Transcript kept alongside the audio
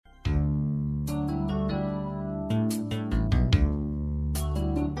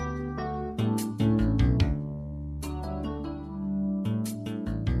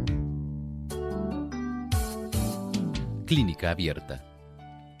Clínica Abierta,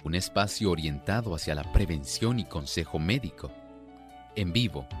 un espacio orientado hacia la prevención y consejo médico, en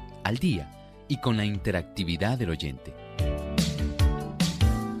vivo, al día y con la interactividad del oyente.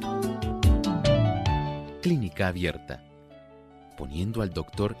 Clínica Abierta, poniendo al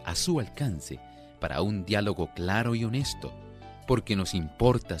doctor a su alcance para un diálogo claro y honesto, porque nos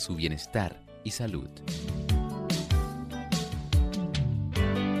importa su bienestar y salud.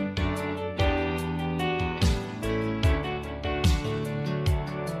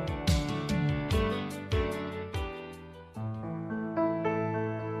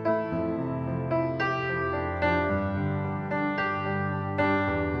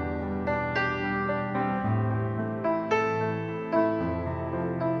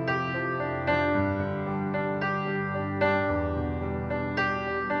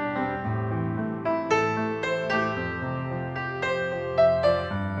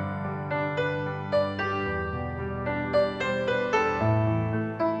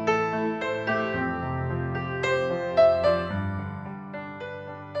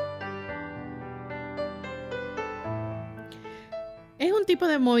 Es un tipo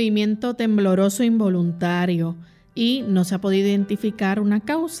de movimiento tembloroso involuntario y no se ha podido identificar una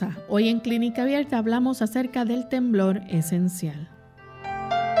causa. Hoy en Clínica Abierta hablamos acerca del temblor esencial.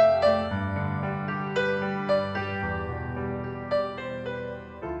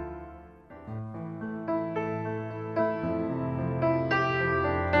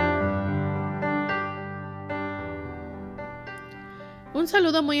 Un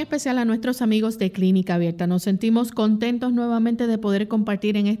saludo muy especial a nuestros amigos de Clínica Abierta. Nos sentimos contentos nuevamente de poder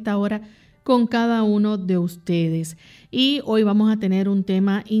compartir en esta hora con cada uno de ustedes. Y hoy vamos a tener un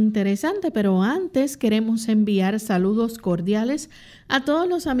tema interesante, pero antes queremos enviar saludos cordiales a todos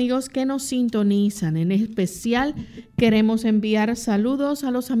los amigos que nos sintonizan. En especial queremos enviar saludos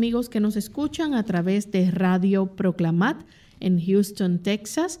a los amigos que nos escuchan a través de Radio Proclamat en Houston,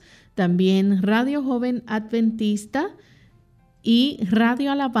 Texas, también Radio Joven Adventista y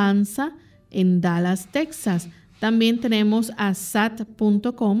Radio Alabanza en Dallas, Texas. También tenemos a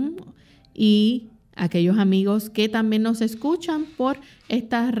sat.com y aquellos amigos que también nos escuchan por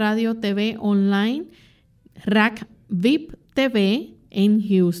esta radio TV online, RAC VIP TV en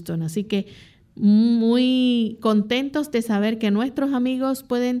Houston. Así que muy contentos de saber que nuestros amigos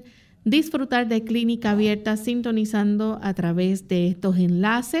pueden disfrutar de Clínica Abierta sintonizando a través de estos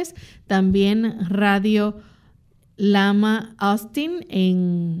enlaces. También Radio Lama Austin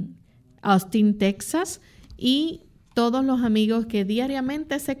en Austin, Texas, y todos los amigos que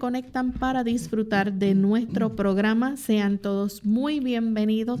diariamente se conectan para disfrutar de nuestro programa. Sean todos muy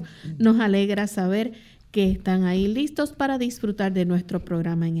bienvenidos. Nos alegra saber que están ahí listos para disfrutar de nuestro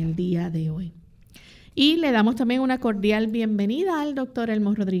programa en el día de hoy. Y le damos también una cordial bienvenida al doctor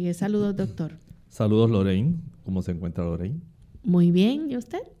Elmo Rodriguez. Saludos, doctor. Saludos, Lorraine. ¿Cómo se encuentra Lorraine? Muy bien, ¿y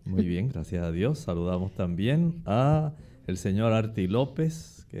usted? Muy bien, gracias a Dios. Saludamos también a el señor Arti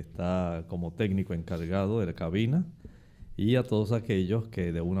López, que está como técnico encargado de la cabina, y a todos aquellos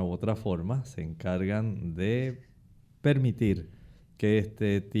que de una u otra forma se encargan de permitir que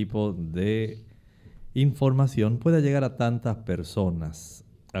este tipo de información pueda llegar a tantas personas.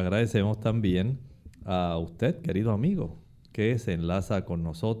 Agradecemos también a usted, querido amigo, que se enlaza con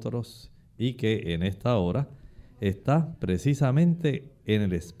nosotros y que en esta hora está precisamente en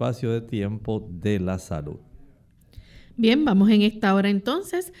el espacio de tiempo de la salud. Bien, vamos en esta hora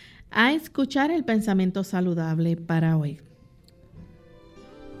entonces a escuchar el pensamiento saludable para hoy.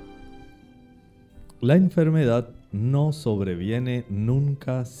 La enfermedad no sobreviene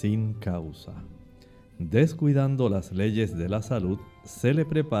nunca sin causa. Descuidando las leyes de la salud, se le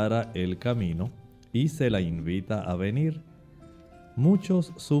prepara el camino y se la invita a venir.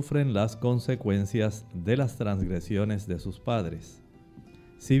 Muchos sufren las consecuencias de las transgresiones de sus padres.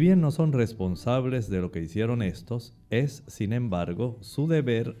 Si bien no son responsables de lo que hicieron estos, es, sin embargo, su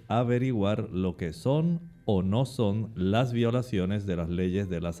deber averiguar lo que son o no son las violaciones de las leyes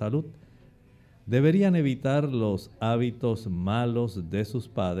de la salud. Deberían evitar los hábitos malos de sus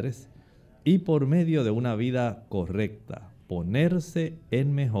padres y, por medio de una vida correcta, ponerse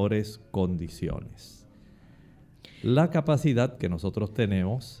en mejores condiciones. La capacidad que nosotros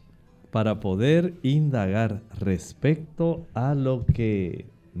tenemos para poder indagar respecto a lo que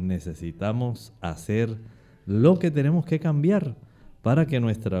necesitamos hacer, lo que tenemos que cambiar para que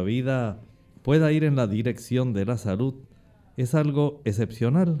nuestra vida pueda ir en la dirección de la salud, es algo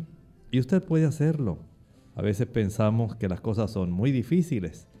excepcional y usted puede hacerlo. A veces pensamos que las cosas son muy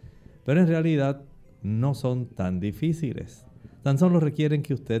difíciles, pero en realidad no son tan difíciles. Tan solo requieren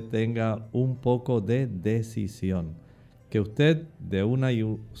que usted tenga un poco de decisión, que usted de una y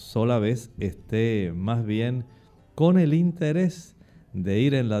sola vez esté más bien con el interés de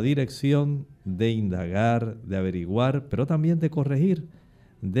ir en la dirección de indagar, de averiguar, pero también de corregir,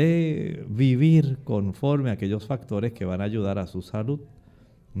 de vivir conforme a aquellos factores que van a ayudar a su salud.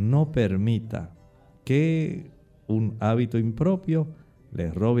 No permita que un hábito impropio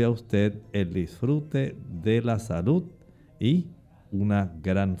le robe a usted el disfrute de la salud y una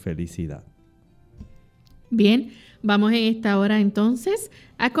gran felicidad. Bien, vamos en esta hora entonces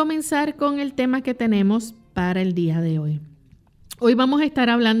a comenzar con el tema que tenemos para el día de hoy. Hoy vamos a estar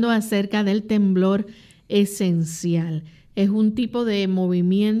hablando acerca del temblor esencial. Es un tipo de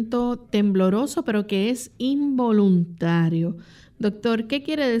movimiento tembloroso, pero que es involuntario. Doctor, ¿qué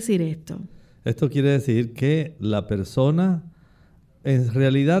quiere decir esto? Esto quiere decir que la persona en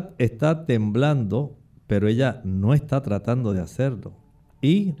realidad está temblando, pero ella no está tratando de hacerlo.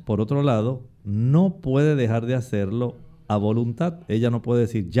 Y por otro lado, no puede dejar de hacerlo a voluntad. Ella no puede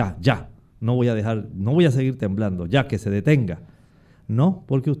decir ya, no voy a seguir temblando, ya que se detenga. No,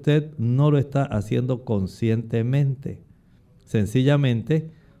 porque usted no lo está haciendo conscientemente.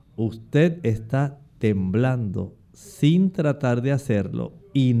 Sencillamente, usted está temblando sin tratar de hacerlo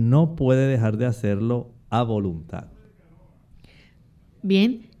y no puede dejar de hacerlo a voluntad.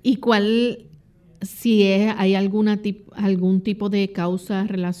 Bien, ¿y hay algún tipo de causa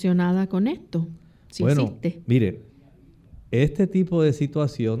relacionada con esto? Si bueno, existe. Mire, este tipo de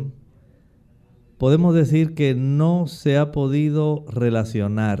situación podemos decir que no se ha podido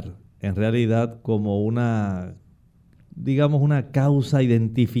relacionar en realidad como una causa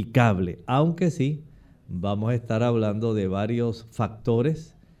identificable, aunque sí vamos a estar hablando de varios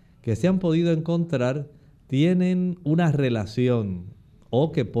factores que se han podido encontrar, tienen una relación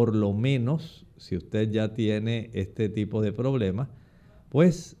o que por lo menos, si usted ya tiene este tipo de problema,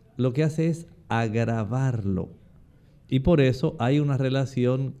 pues lo que hace es agravarlo. Y por eso hay una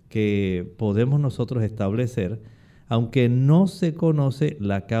relación que podemos nosotros establecer, aunque no se conoce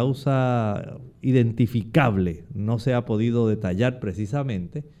la causa identificable, no se ha podido detallar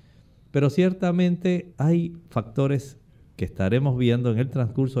precisamente, pero ciertamente hay factores que estaremos viendo en el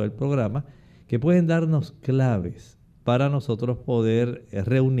transcurso del programa que pueden darnos claves para nosotros poder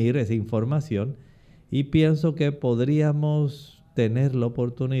reunir esa información, y pienso que podríamos tener la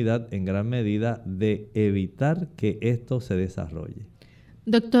oportunidad en gran medida de evitar que esto se desarrolle.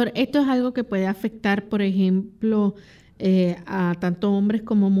 Doctor, ¿esto es algo que puede afectar, por ejemplo, a tanto hombres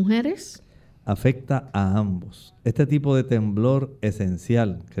como mujeres? Afecta a ambos. Este tipo de temblor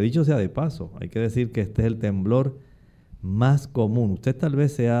esencial, que dicho sea de paso, hay que decir que este es el temblor más común. Usted tal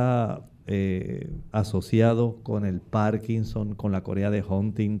vez se ha asociado con el Parkinson, con la Corea de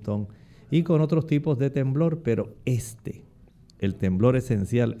Huntington y con otros tipos de temblor, pero el temblor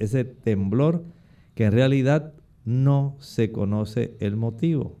esencial, ese temblor que en realidad no se conoce el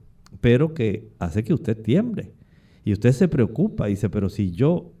motivo, pero que hace que usted tiemble. Y usted se preocupa y dice, pero si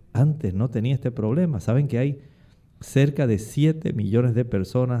yo antes no tenía este problema. Saben que hay cerca de 7 millones de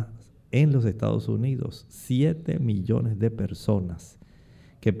personas en los Estados Unidos, 7 millones de personas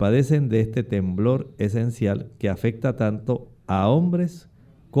que padecen de este temblor esencial que afecta tanto a hombres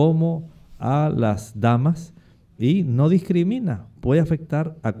como a las damas y no discrimina, puede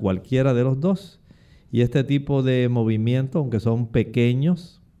afectar a cualquiera de los dos. Y este tipo de movimientos, aunque son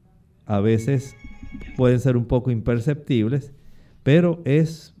pequeños, a veces pueden ser un poco imperceptibles, pero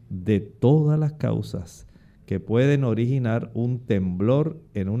es de todas las causas que pueden originar un temblor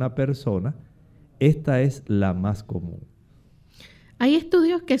en una persona, esta es la más común. Hay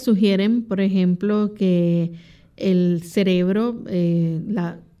estudios que sugieren, por ejemplo, que el cerebro,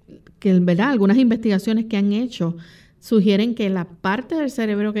 algunas investigaciones que han hecho sugieren que la parte del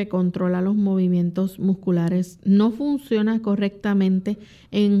cerebro que controla los movimientos musculares no funciona correctamente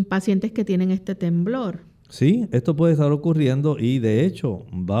en pacientes que tienen este temblor. Sí, esto puede estar ocurriendo y de hecho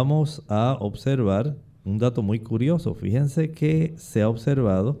vamos a observar un dato muy curioso. Fíjense que se ha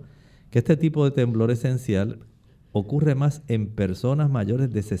observado que este tipo de temblor esencial ocurre más en personas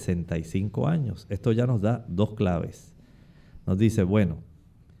mayores de 65 años. Esto ya nos da dos claves. Nos dice, bueno,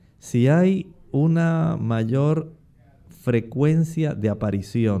 si hay una mayor frecuencia de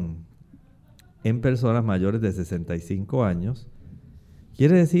aparición en personas mayores de 65 años,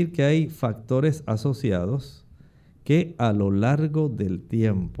 quiere decir que hay factores asociados que a lo largo del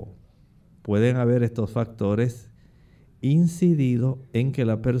tiempo pueden haber estos factores incidido en que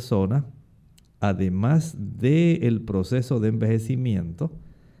la persona, además del proceso de envejecimiento,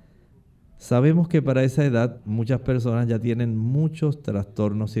 sabemos que para esa edad muchas personas ya tienen muchos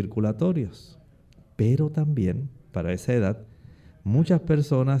trastornos circulatorios, pero también para esa edad muchas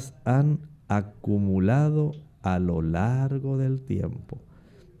personas han acumulado a lo largo del tiempo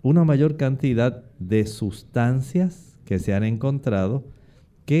una mayor cantidad de sustancias que se han encontrado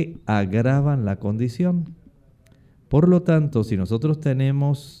que agravan la condición. Por lo tanto, si nosotros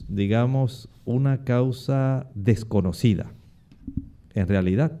tenemos, digamos, una causa desconocida, en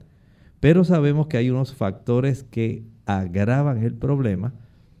realidad, pero sabemos que hay unos factores que agravan el problema,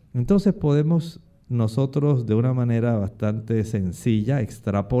 entonces podemos nosotros de una manera bastante sencilla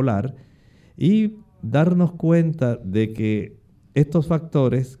extrapolar y darnos cuenta de que estos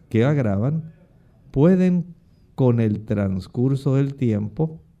factores que agravan pueden, con el transcurso del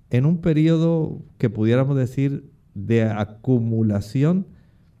tiempo, en un periodo que pudiéramos decir de acumulación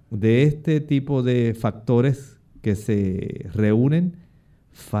de este tipo de factores que se reúnen,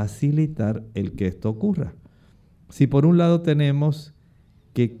 facilitar el que esto ocurra. Si por un lado tenemos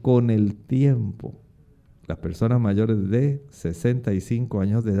que con el tiempo las personas mayores de 65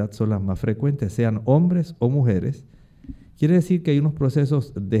 años de edad son las más frecuentes, sean hombres o mujeres, quiere decir que hay unos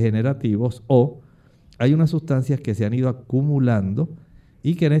procesos degenerativos o hay unas sustancias que se han ido acumulando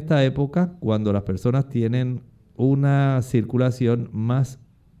y que en esta época, cuando las personas tienen una circulación más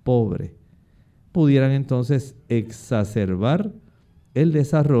pobre, pudieran entonces exacerbar el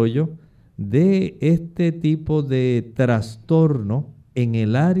desarrollo de este tipo de trastorno en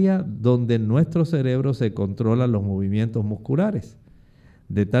el área donde en nuestro cerebro se controlan los movimientos musculares.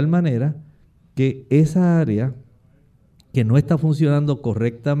 De tal manera que esa área que no está funcionando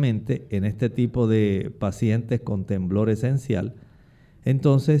correctamente en este tipo de pacientes con temblor esencial,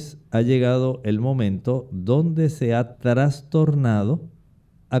 entonces ha llegado el momento donde se ha trastornado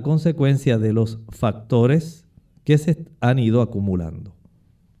a consecuencia de los factores que se han ido acumulando.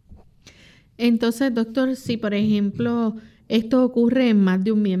 Entonces, doctor, si por ejemplo esto ocurre en más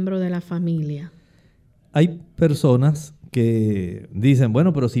de un miembro de la familia. Hay personas que dicen,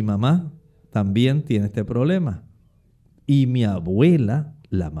 bueno, pero si mamá también tiene este problema y mi abuela,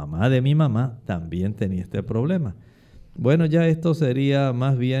 la mamá de mi mamá, también tenía este problema. Bueno, ya esto sería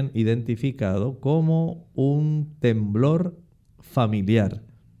más bien identificado como un temblor familiar.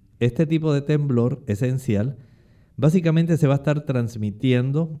 Este tipo de temblor esencial básicamente se va a estar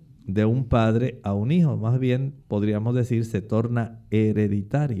transmitiendo de un padre a un hijo. Más bien podríamos decir se torna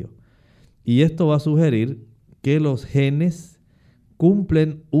hereditario. Y esto va a sugerir que los genes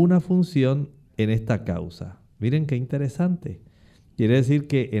cumplen una función en esta causa. Miren qué interesante. Quiere decir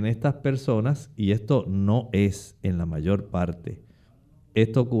que en estas personas, y esto no es en la mayor parte,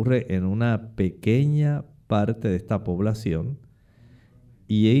 esto ocurre en una pequeña parte de esta población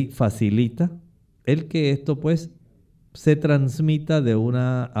y facilita el que esto pues se transmita de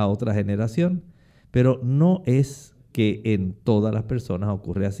una a otra generación, pero no es que en todas las personas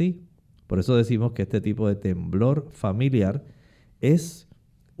ocurre así. Por eso decimos que este tipo de temblor familiar es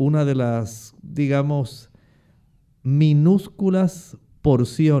una de las, digamos, minúsculas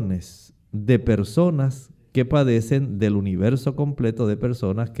porciones de personas que padecen del universo completo de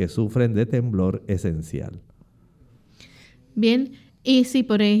personas que sufren de temblor esencial. Bien, y si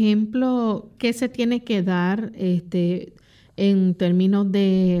por ejemplo, ¿qué se tiene que dar en términos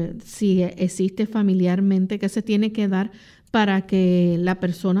de si existe familiarmente, qué se tiene que dar para que la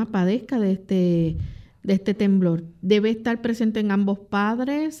persona padezca de este temblor? ¿Debe estar presente en ambos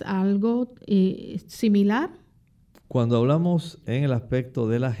padres algo similar? Cuando hablamos en el aspecto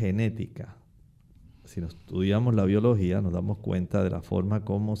de la genética, si nos estudiamos la biología, nos damos cuenta de la forma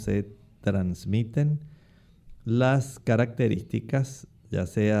como se transmiten las características, ya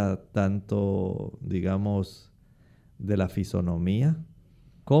sea tanto, digamos, de la fisonomía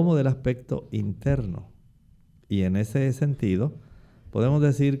como del aspecto interno. Y en ese sentido, podemos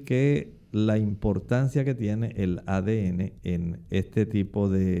decir que la importancia que tiene el ADN en este tipo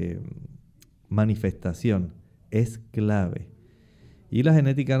de manifestación es clave. Y la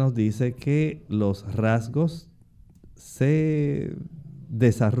genética nos dice que los rasgos se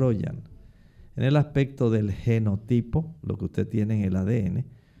desarrollan en el aspecto del genotipo, lo que usted tiene en el ADN,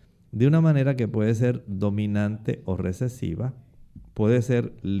 de una manera que puede ser dominante o recesiva, puede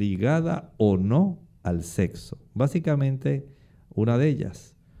ser ligada o no al sexo. Básicamente una de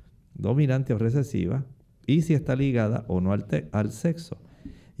ellas, dominante o recesiva, y si está ligada o no al sexo.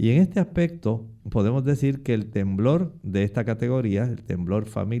 Y en este aspecto podemos decir que el temblor de esta categoría, el temblor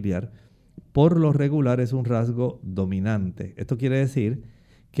familiar, por lo regular es un rasgo dominante. Esto quiere decir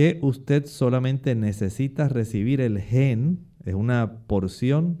que usted solamente necesita recibir el gen, es una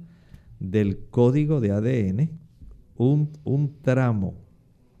porción del código de ADN, un tramo,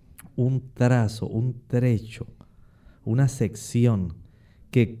 un trazo, un trecho, una sección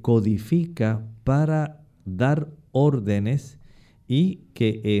que codifica para dar órdenes y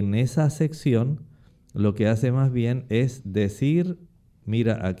que en esa sección lo que hace más bien es decir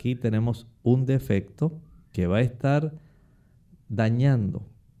mira, aquí tenemos un defecto que va a estar dañando,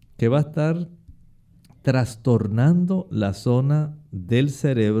 que va a estar trastornando la zona del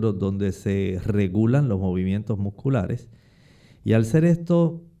cerebro donde se regulan los movimientos musculares. Y al ser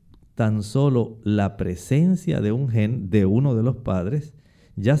esto tan solo la presencia de un gen de uno de los padres,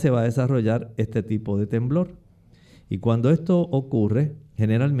 ya se va a desarrollar este tipo de temblor. Y cuando esto ocurre,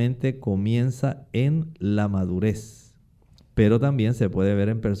 generalmente comienza en la madurez, pero también se puede ver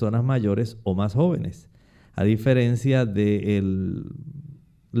en personas mayores o más jóvenes, a diferencia de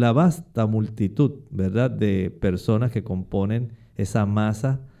la vasta multitud, ¿verdad?, de personas que componen esa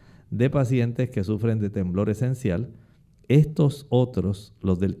masa de pacientes que sufren de temblor esencial. Estos otros,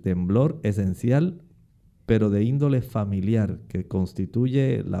 los del temblor esencial, pero de índole familiar, que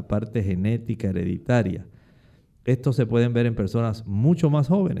constituye la parte genética hereditaria, estos se pueden ver en personas mucho más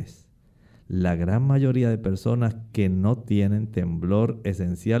jóvenes. La gran mayoría de personas que no tienen temblor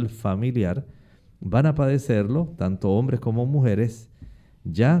esencial familiar van a padecerlo, tanto hombres como mujeres,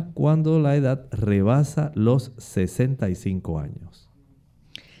 ya cuando la edad rebasa los 65 años.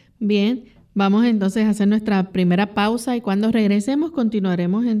 Bien, vamos entonces a hacer nuestra primera pausa y cuando regresemos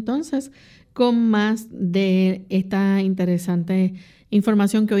continuaremos entonces con más de esta interesante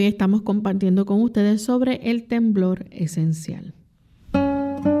información que hoy estamos compartiendo con ustedes sobre el temblor esencial.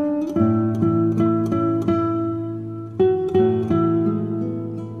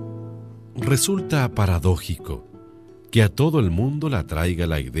 Resulta paradójico que a todo el mundo le atraiga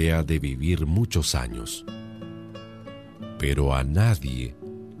la idea de vivir muchos años, pero a nadie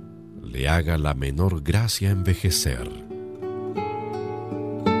le haga la menor gracia envejecer.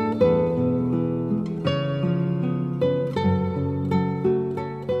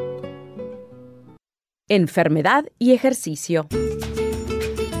 Enfermedad y ejercicio.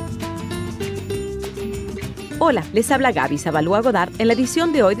 Hola, les habla Gaby Zabalúa Godard en la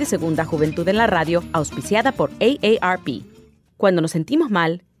edición de hoy de Segunda Juventud en la Radio, auspiciada por AARP. Cuando nos sentimos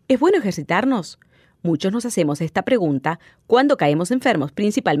mal, ¿es bueno ejercitarnos? Muchos nos hacemos esta pregunta cuando caemos enfermos,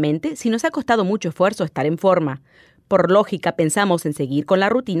 principalmente si nos ha costado mucho esfuerzo estar en forma. Por lógica, pensamos en seguir con la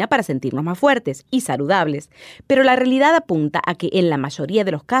rutina para sentirnos más fuertes y saludables, pero la realidad apunta a que en la mayoría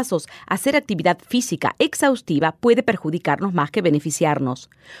de los casos, hacer actividad física exhaustiva puede perjudicarnos más que beneficiarnos.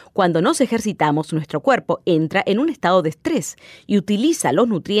 Cuando nos ejercitamos, nuestro cuerpo entra en un estado de estrés y utiliza los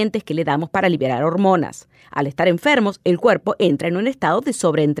nutrientes que le damos para liberar hormonas. Al estar enfermos, el cuerpo entra en un estado de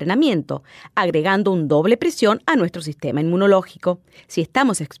sobreentrenamiento, agregando un doble presión a nuestro sistema inmunológico. Si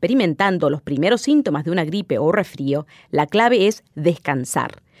estamos experimentando los primeros síntomas de una gripe o resfrío, la clave es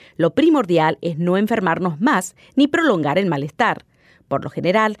descansar. Lo primordial es no enfermarnos más ni prolongar el malestar. Por lo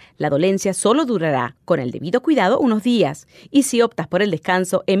general, la dolencia solo durará, con el debido cuidado, unos días. Y si optas por el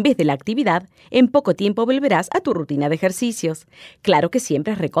descanso en vez de la actividad, en poco tiempo volverás a tu rutina de ejercicios. Claro que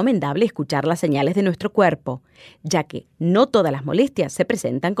siempre es recomendable escuchar las señales de nuestro cuerpo, ya que no todas las molestias se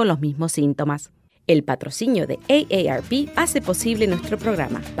presentan con los mismos síntomas. El patrocinio de AARP hace posible nuestro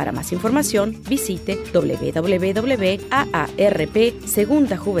programa. Para más información, visite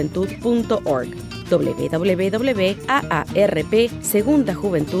www.aarpsegundajuventud.org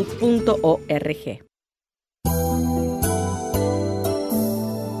www.aarpsegundajuventud.org.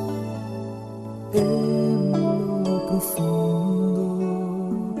 En lo profundo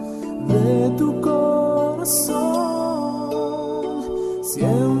de tu corazón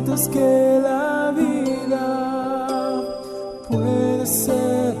sientes que la vida puede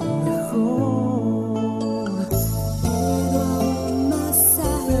ser mejor,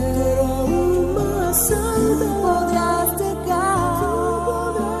 pero aún más alto podrás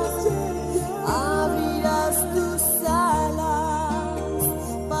llegar, abrirás tus alas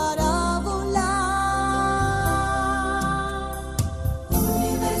para volar.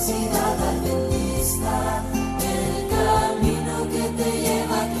 Universidad Adventista, el camino que te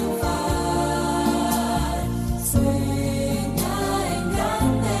lleva a triunfar. Sueña en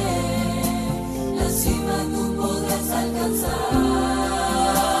grande, la cima tú podrás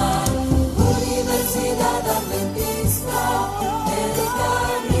alcanzar. Universidad Adventista, el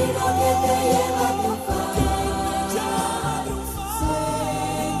camino que te lleva a triunfar.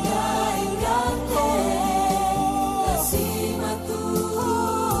 Sueña en grande, la cima tú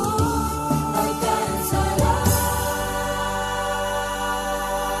alcanzarás.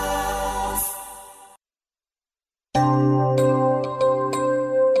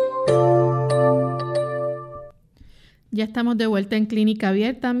 Ya estamos de vuelta en Clínica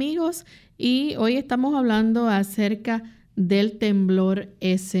Abierta, amigos, y hoy estamos hablando acerca del temblor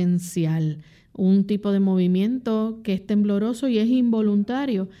esencial, un tipo de movimiento que es tembloroso y es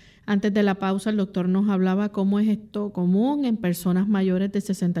involuntario. Antes de la pausa, el doctor nos hablaba cómo es esto común en personas mayores de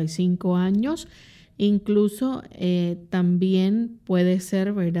 65 años. Incluso también puede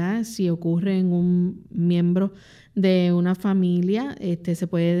ser, ¿verdad? Si ocurre en un miembro de una familia, se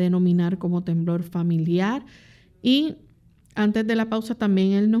puede denominar como temblor familiar. Y antes de la pausa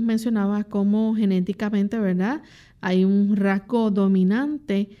también él nos mencionaba cómo genéticamente, ¿verdad? Hay un rasgo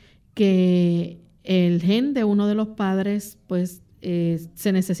dominante que el gen de uno de los padres, pues,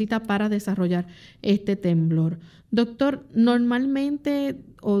 se necesita para desarrollar este temblor. Doctor, normalmente,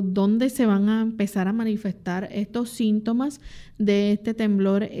 ¿o dónde se van a empezar a manifestar estos síntomas de este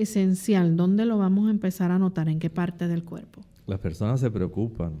temblor esencial? ¿Dónde lo vamos a empezar a notar? ¿En qué parte del cuerpo? Las personas se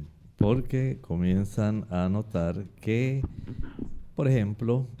preocupan porque comienzan a notar que, por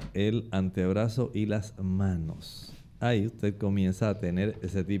ejemplo, el antebrazo y las manos. Ahí usted comienza a tener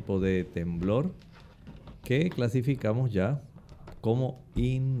ese tipo de temblor que clasificamos ya como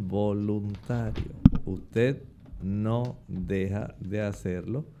involuntario. Usted no deja de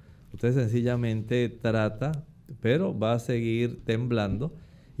hacerlo. Usted sencillamente trata, pero va a seguir temblando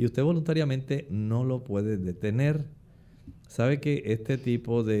y usted voluntariamente no lo puede detener. Sabe que este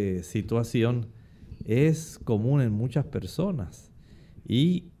tipo de situación es común en muchas personas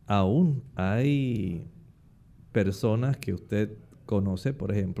y aún hay personas que usted conoce,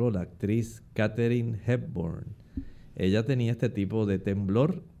 por ejemplo, la actriz Katharine Hepburn. Ella tenía este tipo de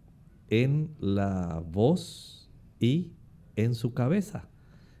temblor en la voz y en su cabeza.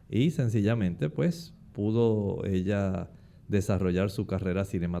 Y sencillamente, pues, pudo ella desarrollar su carrera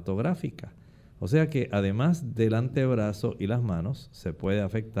cinematográfica. O sea que además del antebrazo y las manos, se puede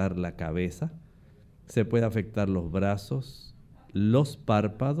afectar la cabeza, se puede afectar los brazos, los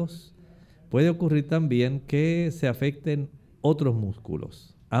párpados. Puede ocurrir también que se afecten otros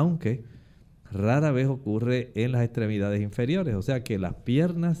músculos, aunque rara vez ocurre en las extremidades inferiores. O sea que las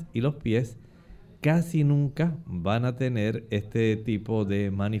piernas y los pies casi nunca van a tener este tipo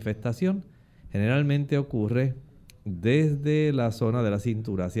de manifestación. Generalmente ocurre desde la zona de la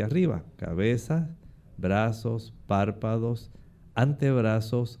cintura hacia arriba, cabeza, brazos, párpados,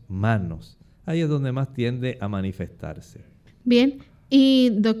 antebrazos, manos. Ahí es donde más tiende a manifestarse. Bien, y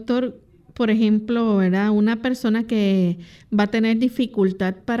doctor, por ejemplo, ¿verdad? Una persona que va a tener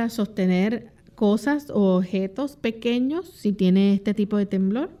dificultad para sostener cosas o objetos pequeños si tiene este tipo de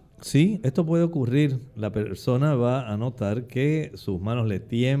temblor. Sí, esto puede ocurrir. La persona va a notar que sus manos le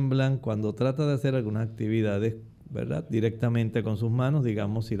tiemblan cuando trata de hacer algunas actividades, ¿verdad? Directamente con sus manos.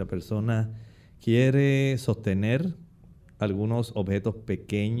 Digamos, si la persona quiere sostener algunos objetos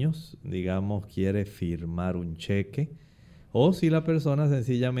pequeños, digamos, quiere firmar un cheque, o si la persona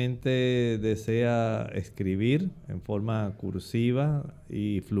sencillamente desea escribir en forma cursiva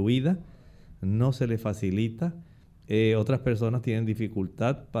y fluida, no se le facilita. Otras personas tienen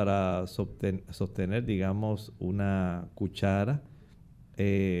dificultad para sostener, digamos, una cuchara.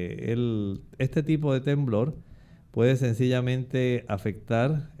 Este tipo de temblor puede sencillamente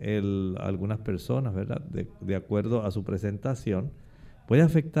afectar algunas personas, ¿verdad? De acuerdo a su presentación. Puede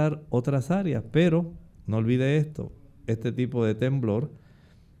afectar otras áreas, pero no olvide esto. Este tipo de temblor,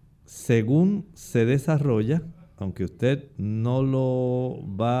 según se desarrolla, aunque usted no lo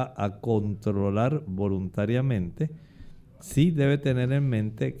va a controlar voluntariamente, sí debe tener en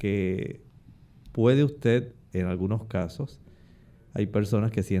mente que puede usted, en algunos casos, hay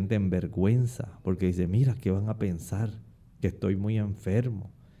personas que sienten vergüenza porque dicen, mira, ¿qué van a pensar? Que estoy muy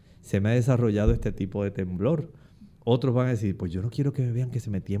enfermo. Se me ha desarrollado este tipo de temblor. Otros van a decir, pues yo no quiero que me vean que se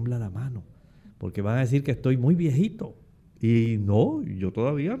me tiembla la mano, porque van a decir que estoy muy viejito. Y no, yo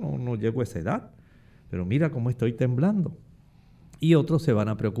todavía no llego a esa edad. Pero mira cómo estoy temblando. Y otros se van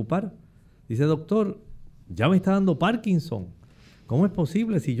a preocupar. Dice, doctor, ya me está dando Parkinson. ¿Cómo es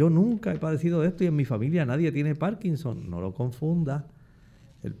posible si yo nunca he padecido de esto y en mi familia nadie tiene Parkinson? No lo confunda.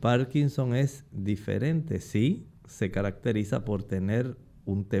 El Parkinson es diferente. Sí, se caracteriza por tener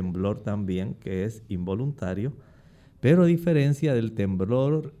un temblor también que es involuntario. Pero a diferencia del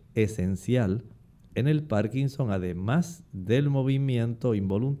temblor esencial, en el Parkinson, además del movimiento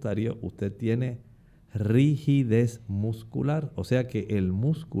involuntario, usted tiene rigidez muscular, o sea que el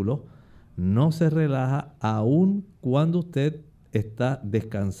músculo no se relaja aun cuando usted está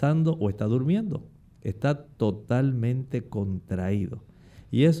descansando o está durmiendo. Está totalmente contraído.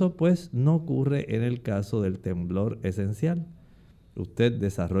 Y eso pues no ocurre en el caso del temblor esencial. Usted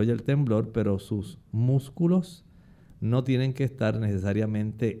desarrolla el temblor, pero sus músculos no tienen que estar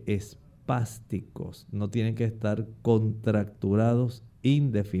necesariamente espásticos, no tienen que estar contracturados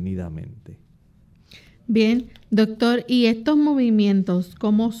indefinidamente. Bien, doctor, ¿y estos movimientos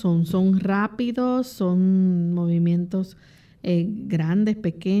cómo son? ¿Son rápidos? ¿Son movimientos grandes,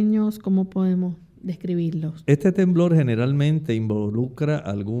 pequeños, ¿cómo podemos describirlos? Este temblor generalmente involucra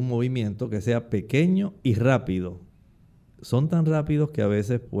algún movimiento que sea pequeño y rápido. Son tan rápidos que a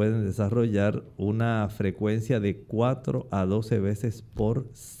veces pueden desarrollar una frecuencia de 4 a 12 veces por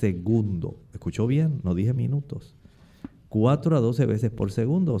segundo. ¿Escuchó bien? No dije minutos. 4 a 12 veces por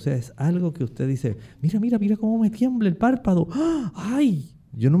segundo. O sea, es algo que usted dice, mira cómo me tiembla el párpado. ¡Ah! ¡Ay!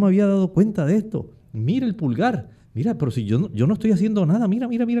 Yo no me había dado cuenta de esto. Mira el pulgar. Mira, pero si yo no estoy haciendo nada.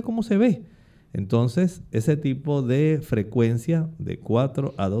 Mira cómo se ve. Entonces, ese tipo de frecuencia de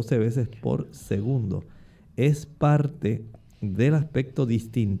 4 a 12 veces por segundo es parte del aspecto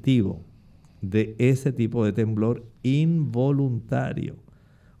distintivo de ese tipo de temblor involuntario.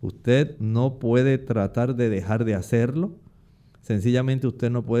 Usted no puede tratar de dejar de hacerlo. Sencillamente usted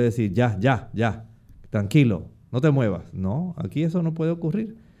no puede decir, ya, tranquilo, no te muevas. No, aquí eso no puede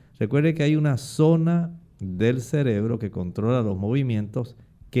ocurrir. Recuerde que hay una zona del cerebro que controla los movimientos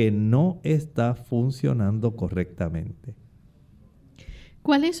que no está funcionando correctamente.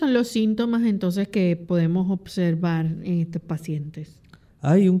 ¿Cuáles son los síntomas entonces que podemos observar en estos pacientes?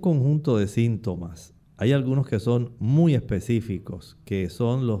 Hay un conjunto de síntomas. Hay algunos que son muy específicos, que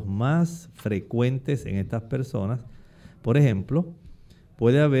son los más frecuentes en estas personas. Por ejemplo,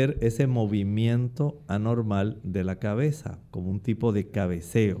 puede haber ese movimiento anormal de la cabeza, como un tipo de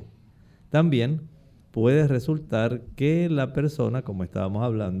cabeceo. También puede resultar que la persona, como estábamos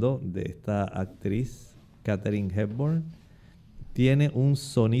hablando de esta actriz, Katharine Hepburn, tiene un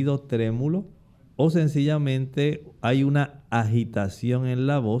sonido trémulo o sencillamente hay una agitación en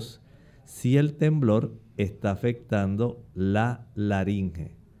la voz si el temblor está afectando la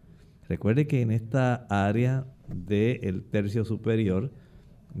laringe. Recuerde que en esta área del tercio superior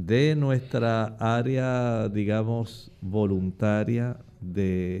de nuestra área, digamos, voluntaria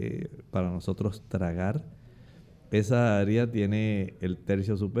para nosotros tragar, esa área tiene el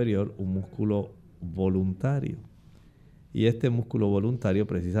tercio superior un músculo voluntario. Y este músculo voluntario,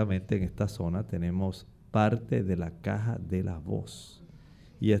 precisamente en esta zona, tenemos parte de la caja de la voz.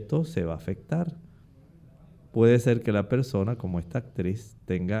 Y esto se va a afectar. Puede ser que la persona, como esta actriz,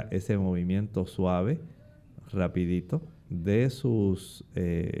 tenga ese movimiento suave, rapidito, de su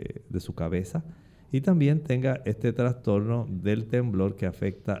cabeza. Y también tenga este trastorno del temblor que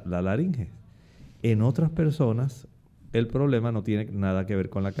afecta la laringe. En otras personas, el problema no tiene nada que ver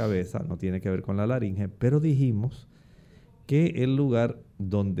con la cabeza, no tiene que ver con la laringe, pero dijimos que el lugar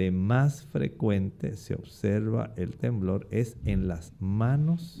donde más frecuente se observa el temblor es en las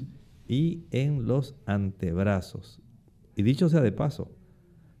manos y en los antebrazos. Y dicho sea de paso,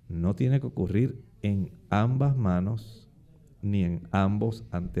 no tiene que ocurrir en ambas manos ni en ambos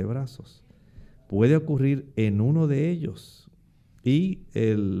antebrazos. Puede ocurrir en uno de ellos. Y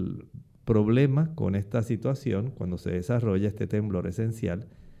el problema con esta situación, cuando se desarrolla este temblor esencial,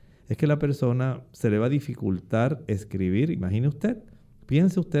 es que la persona se le va a dificultar escribir. Imagine usted,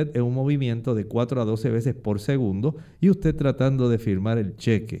 piense usted en un movimiento de 4 a 12 veces por segundo y usted tratando de firmar el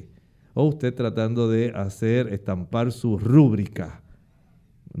cheque o usted tratando de estampar su rúbrica.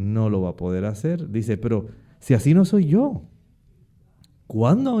 No lo va a poder hacer. Dice, pero si así no soy yo,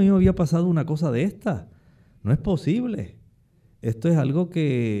 ¿cuándo a mí me había pasado una cosa de esta? No es posible. Esto es algo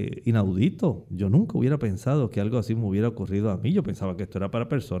que inaudito. Yo nunca hubiera pensado que algo así me hubiera ocurrido a mí. Yo pensaba que esto era para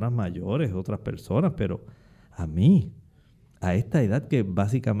personas mayores, otras personas, pero a mí, a esta edad que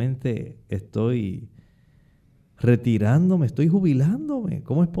básicamente estoy retirándome, estoy jubilándome.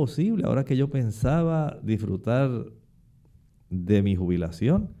 ¿Cómo es posible? Ahora que yo pensaba disfrutar de mi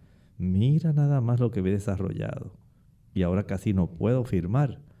jubilación, mira nada más lo que he desarrollado. Y ahora casi no puedo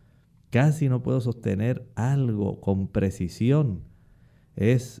firmar. Casi no puedo sostener algo con precisión.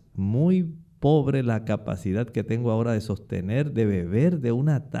 Es muy pobre la capacidad que tengo ahora de sostener, de beber de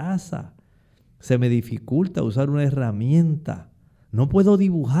una taza. Se me dificulta usar una herramienta. No puedo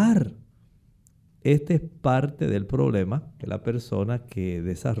dibujar. Este es parte del problema que la persona que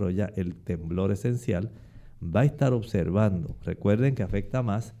desarrolla el temblor esencial va a estar observando. Recuerden que afecta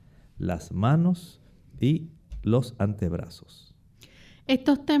más las manos y los antebrazos.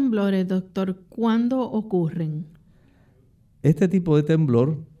 Estos temblores, doctor, ¿cuándo ocurren? Este tipo de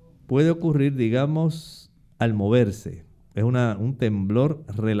temblor puede ocurrir, digamos, al moverse. Es un temblor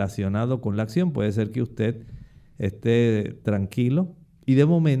relacionado con la acción. Puede ser que usted esté tranquilo y de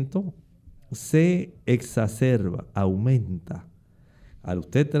momento se exacerba, aumenta. Al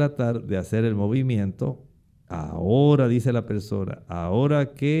usted tratar de hacer el movimiento, ahora dice la persona,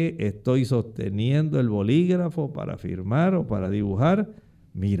 ahora que estoy sosteniendo el bolígrafo para firmar o para dibujar,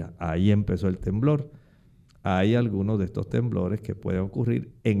 mira, ahí empezó el temblor. Hay algunos de estos temblores que pueden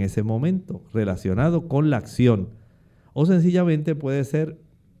ocurrir en ese momento, relacionados con la acción. o sencillamente puede ser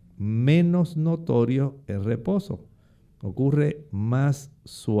menos notorio el reposo. Ocurre más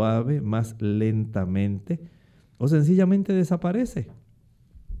suave, más lentamente, o sencillamente desaparece.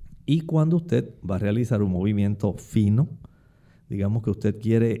 Y cuando usted va a realizar un movimiento fino, digamos que usted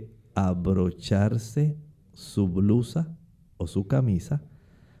quiere abrocharse su blusa o su camisa,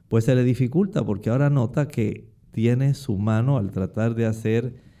 pues se le dificulta porque ahora nota que tiene su mano al tratar de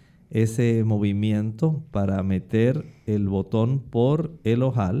hacer ese movimiento para meter el botón por el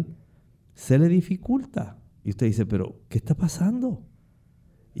ojal, se le dificulta. Y usted dice, pero ¿qué está pasando?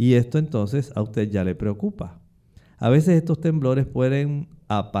 Y esto entonces a usted ya le preocupa. A veces estos temblores pueden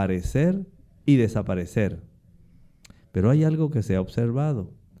aparecer y desaparecer. Pero hay algo que se ha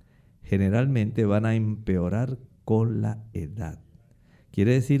observado. Generalmente van a empeorar con la edad.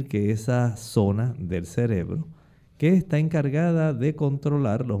 Quiere decir que esa zona del cerebro que está encargada de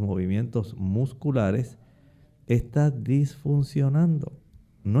controlar los movimientos musculares está disfuncionando.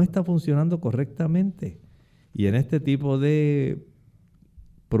 No está funcionando correctamente. Y en este tipo de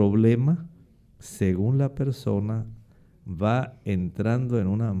problema, según la persona va entrando en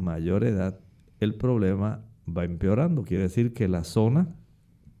una mayor edad, el problema va empeorando. Quiere decir que la zona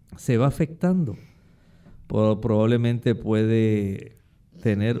se va afectando. Probablemente puede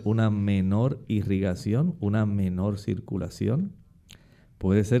tener una menor irrigación, una menor circulación.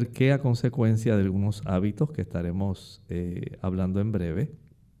 Puede ser que a consecuencia de algunos hábitos que estaremos hablando en breve,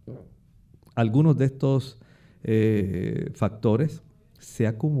 algunos de estos factores se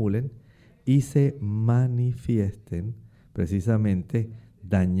acumulen y se manifiesten precisamente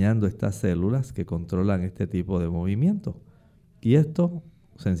dañando estas células que controlan este tipo de movimiento. Y esto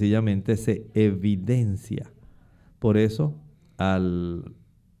sencillamente se evidencia. Por eso, al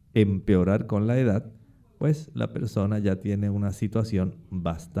empeorar con la edad, pues la persona ya tiene una situación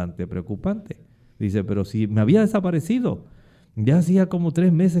bastante preocupante. Dice, pero si me había desaparecido, ya hacía como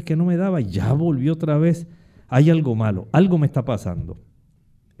 3 meses que no me daba, ya volvió otra vez. Hay algo malo, algo me está pasando.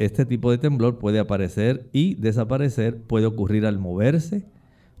 Este tipo de temblor puede aparecer y desaparecer, puede ocurrir al moverse,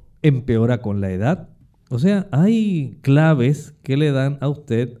 empeora con la edad. O sea, hay claves que le dan a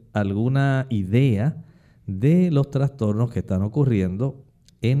usted alguna idea de los trastornos que están ocurriendo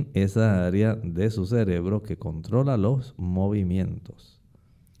en esa área de su cerebro que controla los movimientos.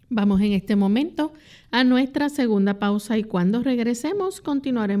 Vamos en este momento a nuestra segunda pausa y cuando regresemos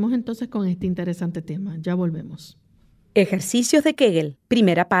continuaremos entonces con este interesante tema. Ya volvemos. Ejercicios de Kegel,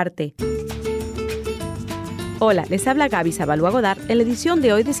 primera parte. Hola, les habla Gaby Zabalúa Godard en la edición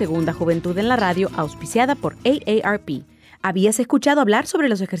de hoy de Segunda Juventud en la Radio, auspiciada por AARP. ¿Habías escuchado hablar sobre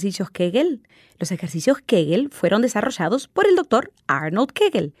los ejercicios Kegel? Los ejercicios Kegel fueron desarrollados por el doctor Arnold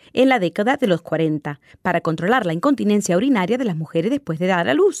Kegel en la década de los 40 para controlar la incontinencia urinaria de las mujeres después de dar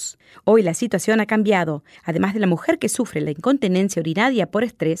a luz. Hoy la situación ha cambiado. Además de la mujer que sufre la incontinencia urinaria por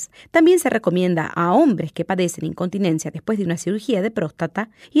estrés, también se recomienda a hombres que padecen incontinencia después de una cirugía de próstata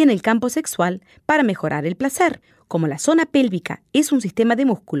y en el campo sexual para mejorar el placer. Como la zona pélvica es un sistema de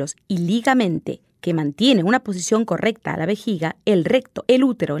músculos y ligamente que mantiene una posición correcta a la vejiga, el recto, el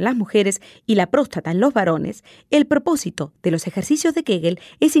útero en las mujeres y la próstata en los varones, el propósito de los ejercicios de Kegel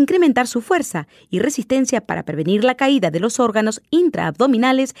es incrementar su fuerza y resistencia para prevenir la caída de los órganos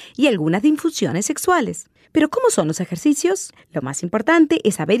intraabdominales y algunas disfunciones sexuales. ¿Pero cómo son los ejercicios? Lo más importante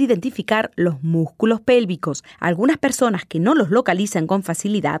es saber identificar los músculos pélvicos. Algunas personas que no los localizan con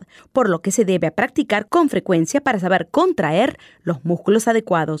facilidad, por lo que se debe practicar con frecuencia para saber contraer los músculos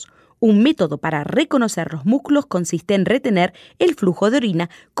adecuados. Un método para reconocer los músculos consiste en retener el flujo de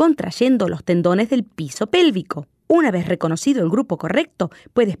orina contrayendo los tendones del piso pélvico. Una vez reconocido el grupo correcto,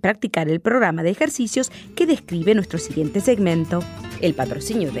 puedes practicar el programa de ejercicios que describe nuestro siguiente segmento. El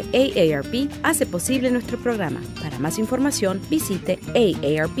patrocinio de AARP hace posible nuestro programa. Para más información, visite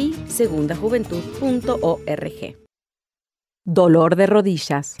aarpsegundajuventud.org. Dolor de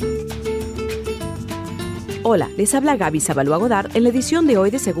rodillas. Hola, les habla Gaby Zabalúa Godard en la edición de hoy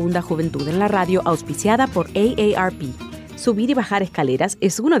de Segunda Juventud en la Radio, auspiciada por AARP. Subir y bajar escaleras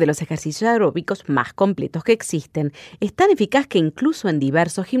es uno de los ejercicios aeróbicos más completos que existen. Es tan eficaz que incluso en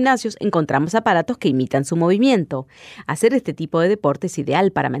diversos gimnasios encontramos aparatos que imitan su movimiento. Hacer este tipo de deporte es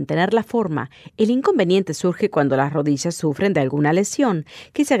ideal para mantener la forma. El inconveniente surge cuando las rodillas sufren de alguna lesión,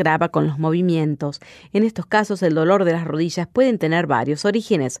 que se agrava con los movimientos. En estos casos, el dolor de las rodillas pueden tener varios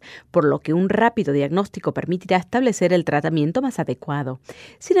orígenes, por lo que un rápido diagnóstico permitirá establecer el tratamiento más adecuado.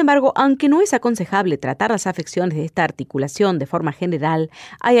 Sin embargo, aunque no es aconsejable tratar las afecciones de esta articulación respiración de forma general,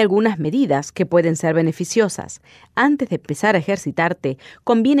 hay algunas medidas que pueden ser beneficiosas. Antes de empezar a ejercitarte,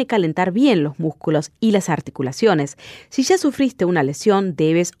 conviene calentar bien los músculos y las articulaciones. Si ya sufriste una lesión,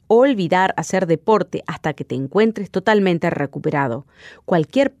 debes olvidar hacer deporte hasta que te encuentres totalmente recuperado.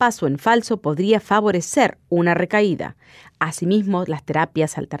 Cualquier paso en falso podría favorecer una recaída. Asimismo, las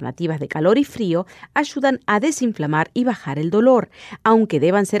terapias alternativas de calor y frío ayudan a desinflamar y bajar el dolor, aunque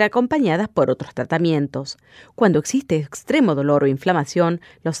deban ser acompañadas por otros tratamientos. Cuando existe extremo dolor o inflamación,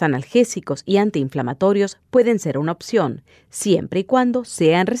 los analgésicos y antiinflamatorios pueden ser una opción, siempre y cuando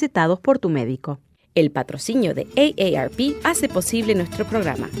sean recetados por tu médico. El patrocinio de AARP hace posible nuestro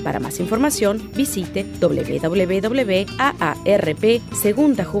programa. Para más información, visite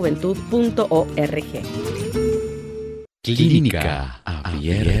www.aarpsegundajuventud.org. Clínica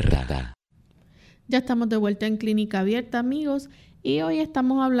Abierta. Ya estamos de vuelta en Clínica Abierta, amigos, y hoy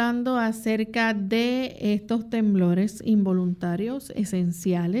estamos hablando acerca de estos temblores involuntarios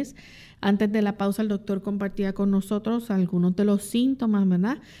esenciales. Antes de la pausa, el doctor compartía con nosotros algunos de los síntomas,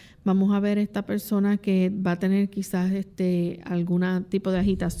 ¿verdad? Vamos a ver esta persona que va a tener quizás algún tipo de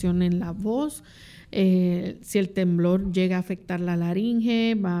agitación en la voz. Si el temblor llega a afectar la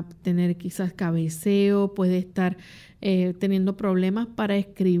laringe, va a tener quizás cabeceo, puede estar teniendo problemas para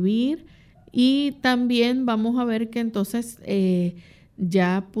escribir, y también vamos a ver que entonces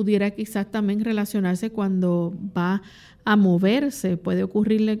ya pudiera quizás también relacionarse cuando va a moverse, puede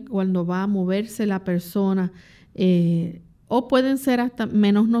ocurrirle cuando va a moverse la persona, o pueden ser hasta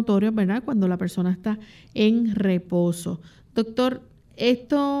menos notorios, ¿verdad?, cuando la persona está en reposo. Doctor,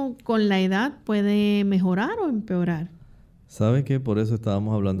 ¿esto con la edad puede mejorar o empeorar? ¿Sabe que por eso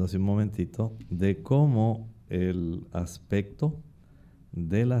estábamos hablando hace un momentito de cómo el aspecto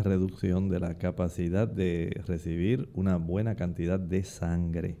de la reducción de la capacidad de recibir una buena cantidad de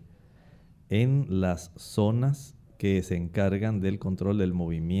sangre en las zonas que se encargan del control del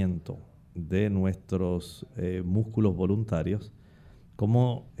movimiento de nuestros músculos voluntarios,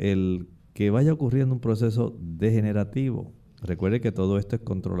 como el que vaya ocurriendo un proceso degenerativo? Recuerde que todo esto es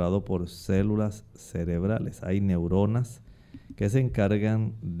controlado por células cerebrales. Hay neuronas que se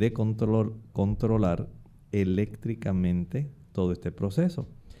encargan de controlar eléctricamente todo este proceso.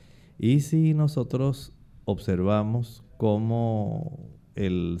 Y si nosotros observamos cómo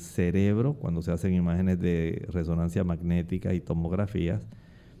el cerebro, cuando se hacen imágenes de resonancia magnética y tomografías,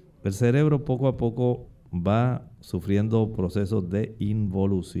 el cerebro poco a poco va sufriendo procesos de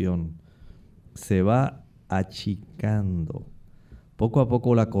involución. Se va achicando. Poco a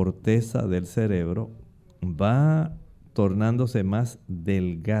poco la corteza del cerebro va tornándose más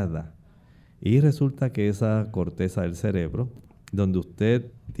delgada. Y resulta que esa corteza del cerebro, donde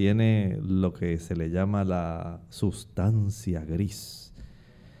usted tiene lo que se le llama la sustancia gris,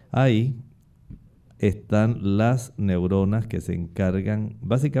 ahí están las neuronas que se encargan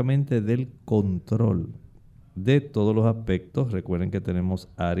básicamente del control de todos los aspectos. Recuerden que tenemos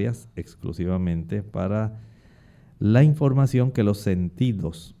áreas exclusivamente para la información que los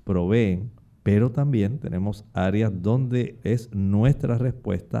sentidos proveen, pero también tenemos áreas donde es nuestra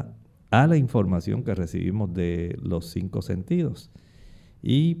respuesta a la información que recibimos de los 5 sentidos.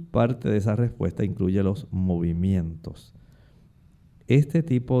 Y parte de esa respuesta incluye los movimientos. Este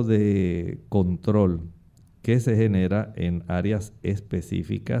tipo de control que se genera en áreas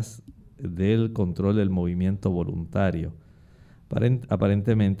específicas del control del movimiento voluntario,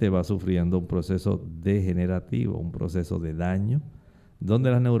 aparentemente va sufriendo un proceso degenerativo, un proceso de daño, donde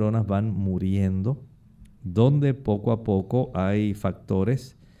las neuronas van muriendo, donde poco a poco hay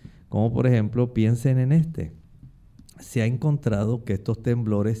factores, como por ejemplo, piensen en este. Se ha encontrado que estos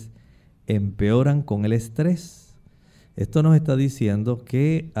temblores empeoran con el estrés. Esto nos está diciendo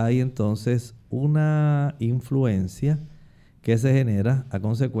que hay entonces una influencia que se genera a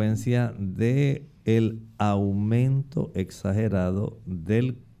consecuencia de el aumento exagerado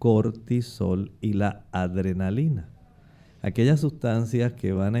del cortisol y la adrenalina. Aquellas sustancias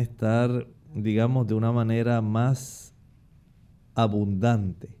que van a estar, digamos, de una manera más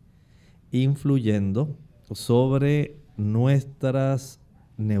abundante, influyendo sobre nuestras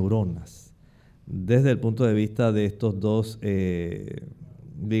neuronas. Desde el punto de vista de estos dos,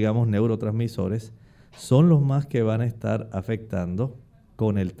 digamos, neurotransmisores, son los más que van a estar afectando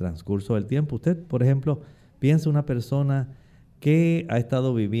con el transcurso del tiempo. Usted, por ejemplo, piensa una persona que ha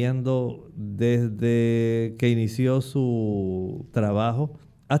estado viviendo desde que inició su trabajo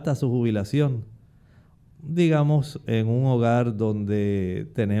hasta su jubilación, digamos, en un hogar donde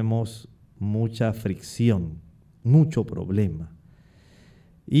tenemos mucha fricción, mucho problema.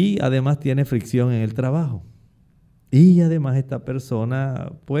 Y además tiene fricción en el trabajo. Y además esta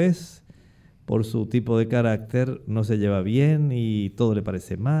persona, pues, por su tipo de carácter, no se lleva bien y todo le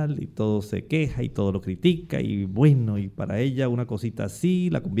parece mal y todo se queja y todo lo critica y bueno, y para ella una cosita así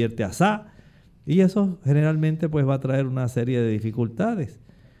la convierte asá. Y eso generalmente pues va a traer una serie de dificultades.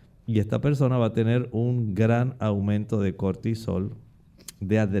 Y esta persona va a tener un gran aumento de cortisol,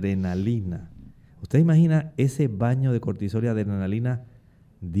 de adrenalina. ¿Usted imagina ese baño de cortisol y adrenalina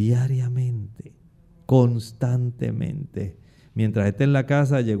diariamente, constantemente? Mientras esté en la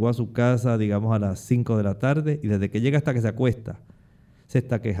casa, llegó a su casa, digamos, a las 5 de la tarde, y desde que llega hasta que se acuesta, se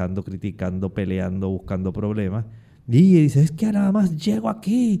está quejando, criticando, peleando, buscando problemas. Y dice, es que nada más llego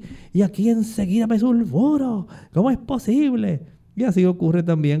aquí, y aquí enseguida me sulfuro. ¿Cómo es posible? Y así ocurre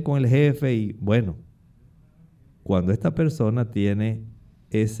también con el jefe. Y bueno, cuando esta persona tiene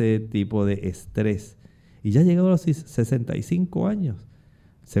ese tipo de estrés, y ya ha llegado a los 65 años,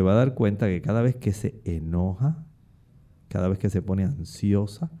 se va a dar cuenta que cada vez que se enoja, cada vez que se pone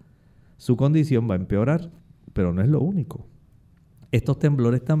ansiosa, su condición va a empeorar, pero no es lo único. Estos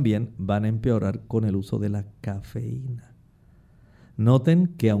temblores también van a empeorar con el uso de la cafeína. Noten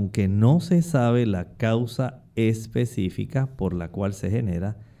que aunque no se sabe la causa específica por la cual se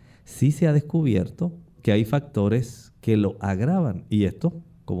genera, sí se ha descubierto que hay factores que lo agravan. Y esto,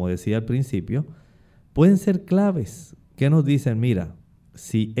 como decía al principio, pueden ser claves que nos dicen, mira,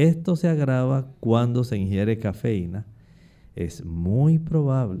 si esto se agrava cuando se ingiere cafeína, es muy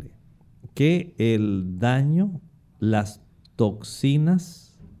probable que el daño, las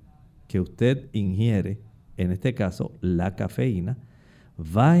toxinas que usted ingiere, en este caso la cafeína,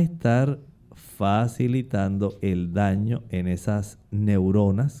 va a estar facilitando el daño en esas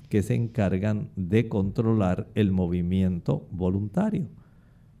neuronas que se encargan de controlar el movimiento voluntario.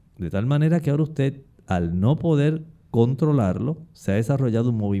 De tal manera que ahora usted, al no poder controlarlo, se ha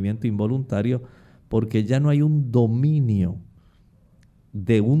desarrollado un movimiento involuntario porque ya no hay un dominio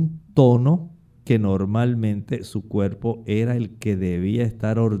de un tono que normalmente su cuerpo era el que debía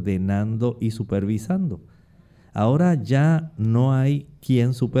estar ordenando y supervisando. Ahora ya no hay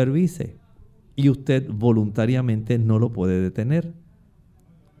quien supervise y usted voluntariamente no lo puede detener.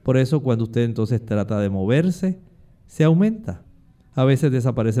 Por eso cuando usted entonces trata de moverse, se aumenta. A veces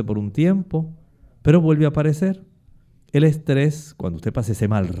desaparece por un tiempo, pero vuelve a aparecer. El estrés, cuando usted pasa ese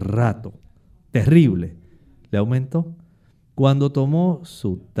mal rato terrible, le aumentó. Cuando tomó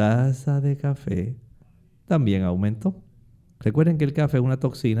su taza de café, también aumentó. Recuerden que el café es una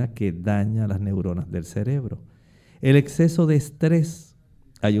toxina que daña las neuronas del cerebro. El exceso de estrés,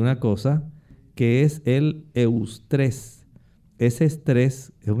 hay una cosa que es el eustrés. Ese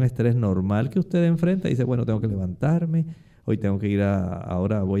estrés es un estrés normal que usted enfrenta y dice, bueno, tengo que levantarme, hoy tengo que ir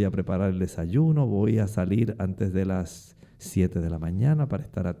ahora voy a preparar el desayuno, voy a salir antes de las 7 de la mañana para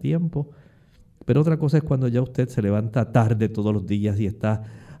estar a tiempo. Pero otra cosa es cuando ya usted se levanta tarde todos los días y está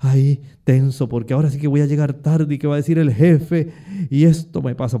ahí tenso porque ahora sí que voy a llegar tarde y qué va a decir el jefe y esto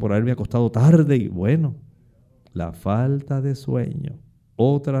me pasa por haberme acostado tarde. Y bueno, la falta de sueño,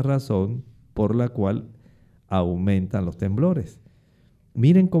 otra razón por la cual aumentan los temblores.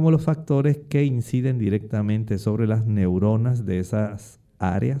 Miren cómo los factores que inciden directamente sobre las neuronas de esas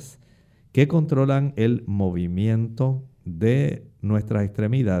áreas que controlan el movimiento de nuestras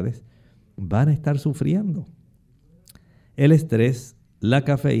extremidades van a estar sufriendo. El estrés, la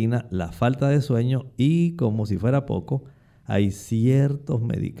cafeína, la falta de sueño y, como si fuera poco, hay ciertos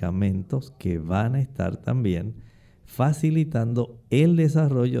medicamentos que van a estar también facilitando el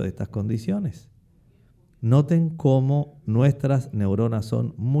desarrollo de estas condiciones. Noten cómo nuestras neuronas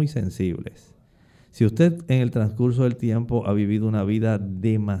son muy sensibles. Si usted en el transcurso del tiempo ha vivido una vida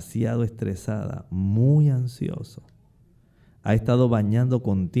demasiado estresada, muy ansioso, ha estado bañando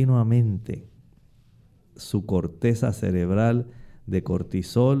continuamente su corteza cerebral de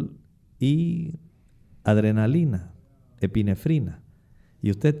cortisol y adrenalina, epinefrina, y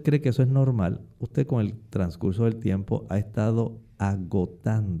usted cree que eso es normal, usted con el transcurso del tiempo ha estado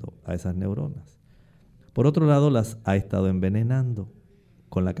agotando a esas neuronas. Por otro lado, las ha estado envenenando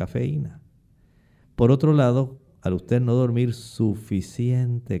con la cafeína. Por otro lado, al usted no dormir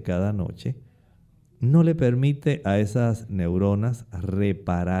suficiente cada noche, no le permite a esas neuronas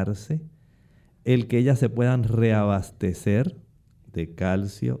repararse, el que ellas se puedan reabastecer de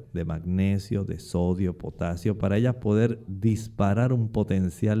calcio, de magnesio, de sodio, potasio, para ellas poder disparar un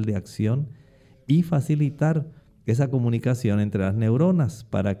potencial de acción y facilitar esa comunicación entre las neuronas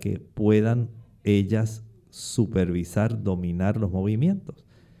para que puedan ellas supervisar, dominar los movimientos.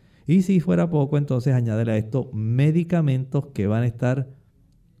 Y si fuera poco, entonces añádele a esto medicamentos que van a estar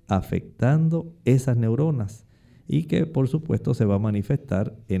afectando esas neuronas y que por supuesto se va a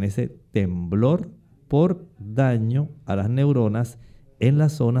manifestar en ese temblor por daño a las neuronas en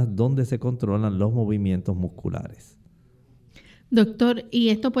las zonas donde se controlan los movimientos musculares. Doctor, ¿y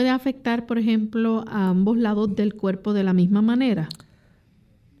esto puede afectar, por ejemplo, a ambos lados del cuerpo de la misma manera?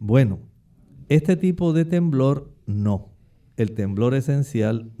 Bueno, este tipo de temblor no. El temblor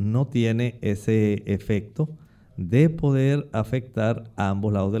esencial no tiene ese efecto de poder afectar a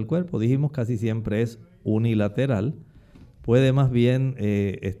ambos lados del cuerpo. Dijimos casi siempre es unilateral. Puede más bien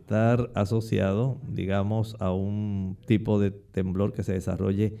estar asociado, digamos, a un tipo de temblor que se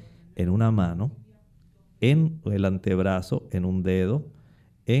desarrolle en una mano, en el antebrazo, en un dedo,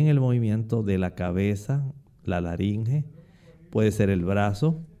 en el movimiento de la cabeza, la laringe, puede ser el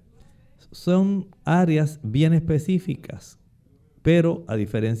brazo. Son áreas bien específicas, pero a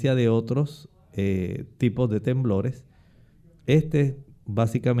diferencia de otros tipos de temblores, este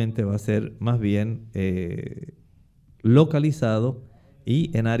básicamente va a ser más bien localizado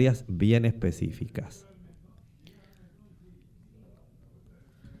y en áreas bien específicas.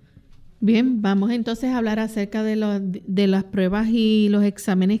 Bien, vamos entonces a hablar acerca de las pruebas y los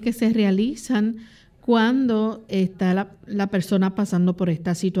exámenes que se realizan cuando está la persona pasando por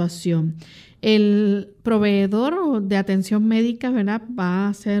esta situación. El proveedor de atención médica, ¿verdad?, va a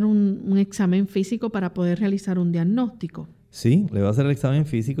hacer un examen físico para poder realizar un diagnóstico. Sí, le va a hacer el examen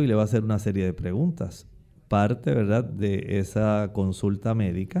físico y le va a hacer una serie de preguntas. Parte, ¿verdad?, de esa consulta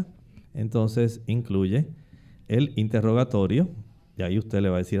médica, entonces incluye el interrogatorio. Y ahí usted le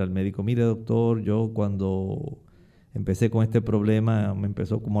va a decir al médico, mire doctor, yo cuando empecé con este problema, me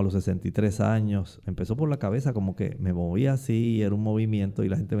empezó como a los 63 años, empezó por la cabeza, como que me movía así, era un movimiento y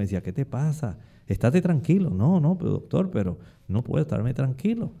la gente me decía, ¿qué te pasa? Estate tranquilo. No, pero doctor, pero no puedo estarme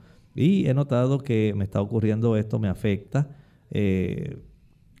tranquilo. Y he notado que me está ocurriendo esto, me afecta,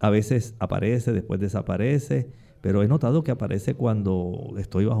 a veces aparece, después desaparece, pero he notado que aparece cuando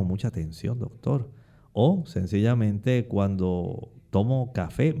estoy bajo mucha tensión, doctor. O sencillamente cuando tomo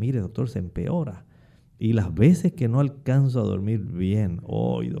café, mire doctor, se empeora. Y las veces que no alcanzo a dormir bien,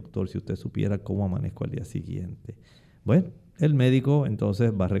 doctor, si usted supiera cómo amanezco al día siguiente. Bueno, el médico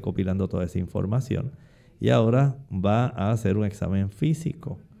entonces va recopilando toda esa información y ahora va a hacer un examen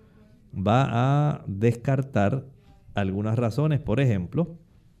físico. Va a descartar algunas razones. Por ejemplo,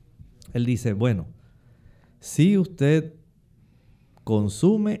 él dice, bueno, si usted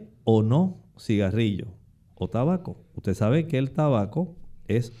consume o no cigarrillo o tabaco. Usted sabe que el tabaco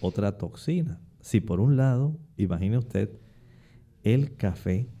es otra toxina. Si por un lado, imagine usted, el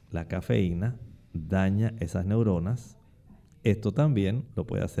café, la cafeína, daña esas neuronas, esto también lo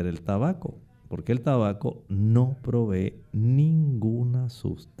puede hacer el tabaco, porque el tabaco no provee ninguna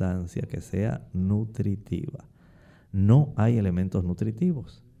sustancia que sea nutritiva. No hay elementos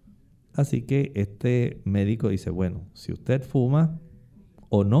nutritivos. Así que este médico dice, bueno, si usted fuma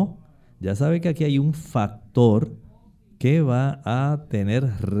o no, ya sabe que aquí hay un factor que va a tener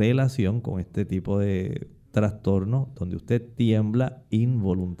relación con este tipo de trastorno donde usted tiembla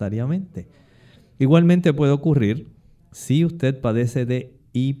involuntariamente. Igualmente puede ocurrir si usted padece de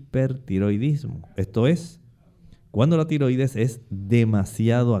hipertiroidismo. Esto es, cuando la tiroides es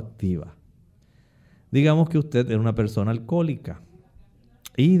demasiado activa. Digamos que usted es una persona alcohólica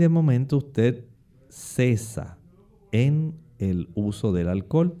y de momento usted cesa en el uso del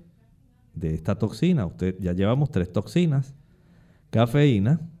alcohol, de esta toxina. Ya llevamos 3 toxinas: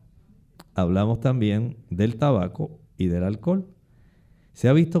 cafeína, hablamos también del tabaco y del alcohol. Se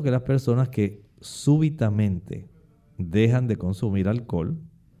ha visto que las personas que súbitamente dejan de consumir alcohol,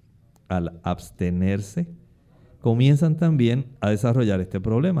 al abstenerse, comienzan también a desarrollar este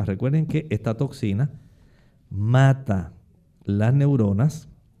problema. Recuerden que esta toxina mata las neuronas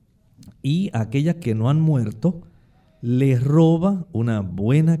y aquellas que no han muerto les roba una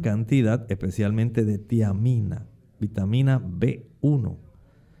buena cantidad, especialmente de tiamina, vitamina B1,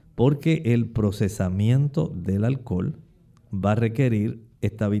 porque el procesamiento del alcohol va a requerir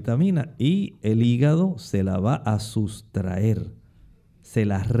esta vitamina y el hígado se la va a sustraer, se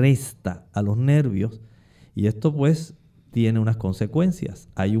la resta a los nervios y esto pues tiene unas consecuencias.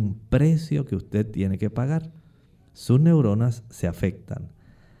 Hay un precio que usted tiene que pagar. Sus neuronas se afectan.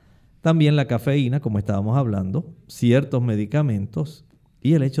 También la cafeína, como estábamos hablando, ciertos medicamentos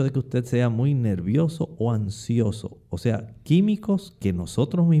y el hecho de que usted sea muy nervioso o ansioso, o sea, químicos que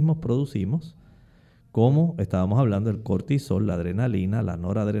nosotros mismos producimos, como estábamos hablando del cortisol, la adrenalina, la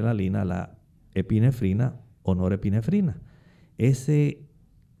noradrenalina, la epinefrina o norepinefrina. Ese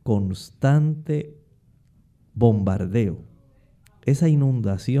constante bombardeo, esa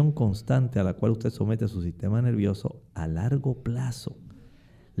inundación constante a la cual usted somete a su sistema nervioso a largo plazo,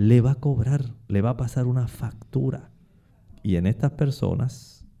 le va a cobrar, le va a pasar una factura. Y en estas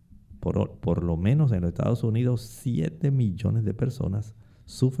personas por lo menos en los Estados Unidos, 7 millones de personas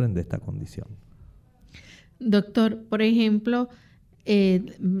sufren de esta condición. Doctor, por ejemplo,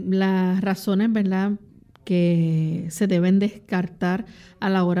 las razones, ¿verdad?, que se deben descartar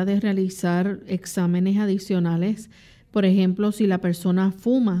a la hora de realizar exámenes adicionales. Por ejemplo, si la persona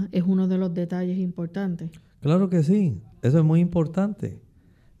fuma, es uno de los detalles importantes. Claro que sí, eso es muy importante.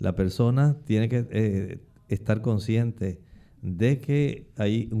 La persona tiene que estar consciente de que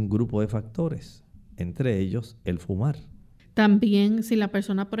hay un grupo de factores, entre ellos el fumar. También si la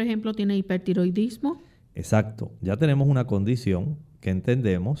persona, por ejemplo, tiene hipertiroidismo. Exacto, ya tenemos una condición que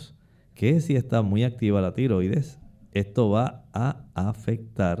entendemos que si está muy activa la tiroides, esto va a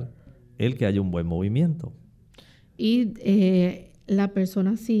afectar el que haya un buen movimiento. Y la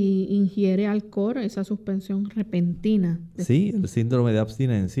persona si ingiere alcohol, esa suspensión repentina. Sí, el síndrome de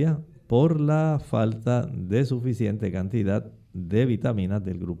abstinencia por la falta de suficiente cantidad de vitaminas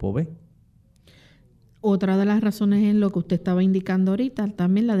del grupo B. Otra de las razones es lo que usted estaba indicando ahorita,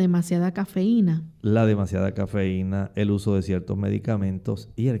 también la demasiada cafeína. La demasiada cafeína, el uso de ciertos medicamentos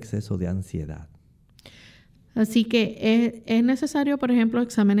y el exceso de ansiedad. Así que es necesario, por ejemplo,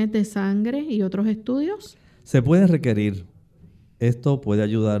 exámenes de sangre y otros estudios. Se puede requerir. Esto puede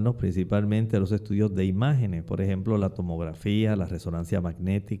ayudarnos principalmente a los estudios de imágenes, por ejemplo, la tomografía, la resonancia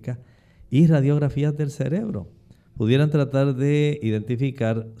magnética y radiografías del cerebro. Pudieran tratar de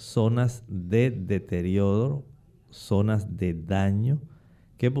identificar zonas de deterioro, zonas de daño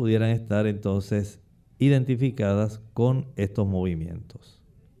que pudieran estar entonces identificadas con estos movimientos.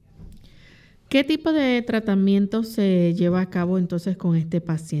 ¿Qué tipo de tratamiento se lleva a cabo entonces con este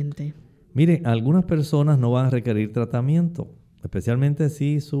paciente? Mire, algunas personas no van a requerir tratamiento, especialmente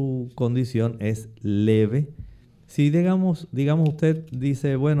si su condición es leve. Si digamos usted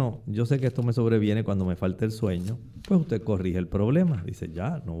dice, bueno, yo sé que esto me sobreviene cuando me falta el sueño, pues usted corrige el problema. Dice,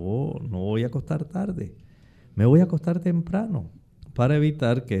 ya, no voy a acostar tarde, me voy a acostar temprano para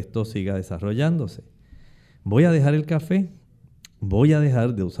evitar que esto siga desarrollándose. Voy a dejar el café, voy a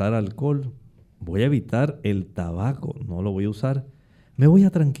dejar de usar alcohol, voy a evitar el tabaco, no lo voy a usar. Me voy a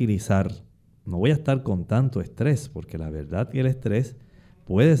tranquilizar, no voy a estar con tanto estrés, porque la verdad que el estrés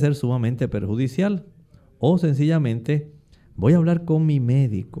puede ser sumamente perjudicial. O sencillamente voy a hablar con mi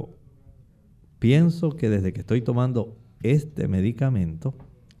médico. Pienso que desde que estoy tomando este medicamento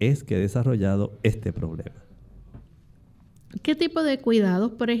es que he desarrollado este problema. ¿Qué tipo de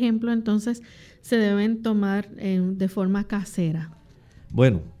cuidados, por ejemplo, entonces se deben tomar de forma casera?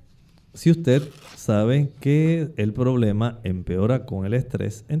 Bueno, si usted sabe que el problema empeora con el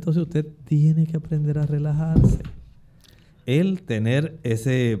estrés, entonces usted tiene que aprender a relajarse. El tener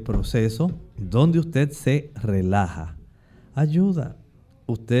ese proceso donde usted se relaja ayuda.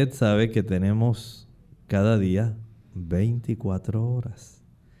 Usted sabe que tenemos cada día 24 horas.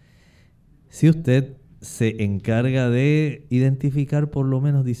 Si usted se encarga de identificar, por lo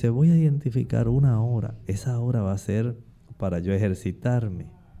menos dice, voy a identificar una hora, esa hora va a ser para yo ejercitarme.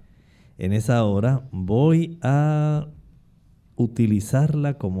 En esa hora voy a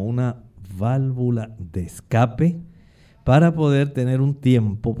utilizarla como una válvula de escape para poder tener un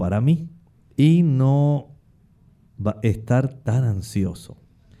tiempo para mí y no estar tan ansioso.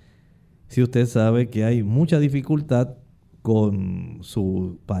 Si usted sabe que hay mucha dificultad con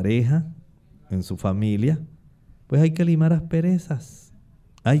su pareja, en su familia, pues hay que limar asperezas.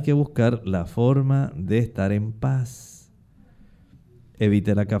 Hay que buscar la forma de estar en paz.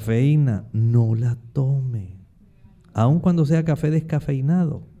 Evite la cafeína, no la tome. Aun cuando sea café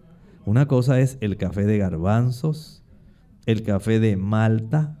descafeinado. Una cosa es el café de garbanzos, el café de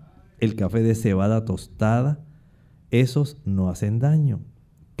malta, el café de cebada tostada. Esos no hacen daño.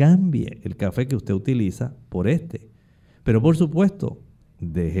 Cambie el café que usted utiliza por este. Pero por supuesto,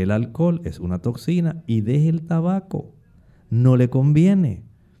 deje el alcohol, es una toxina, y deje el tabaco. No le conviene.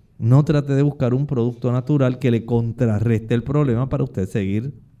 No trate de buscar un producto natural que le contrarreste el problema para usted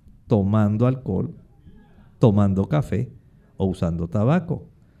seguir tomando alcohol, tomando café o usando tabaco.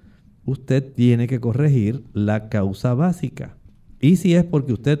 Usted tiene que corregir la causa básica. Y si es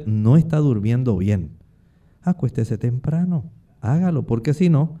porque usted no está durmiendo bien, acuéstese temprano, hágalo, porque si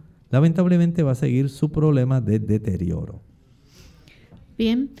no, lamentablemente va a seguir su problema de deterioro.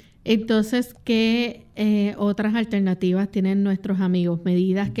 Bien, entonces, ¿qué otras alternativas tienen nuestros amigos?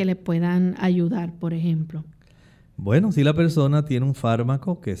 Medidas que le puedan ayudar, por ejemplo. Bueno, si la persona tiene un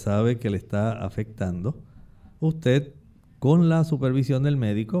fármaco que sabe que le está afectando, usted con la supervisión del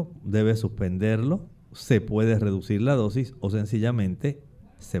médico debe suspenderlo, se puede reducir la dosis o sencillamente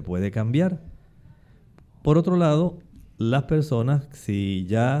se puede cambiar. Por otro lado, las personas, si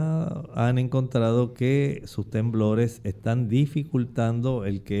ya han encontrado que sus temblores están dificultando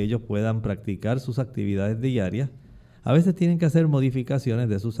el que ellos puedan practicar sus actividades diarias, a veces tienen que hacer modificaciones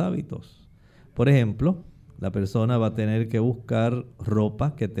de sus hábitos. Por ejemplo, la persona va a tener que buscar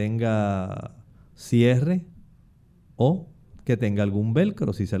ropa que tenga cierre o que tenga algún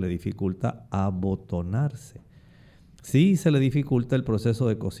velcro si se le dificulta abotonarse. Si se le dificulta el proceso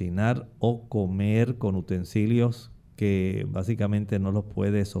de cocinar o comer con utensilios que básicamente no los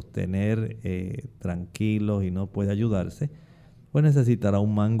puede sostener tranquilos y no puede ayudarse, pues necesitará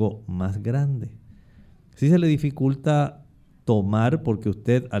un mango más grande. Si se le dificulta tomar, porque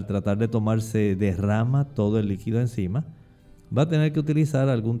usted al tratar de tomar se derrama todo el líquido encima, va a tener que utilizar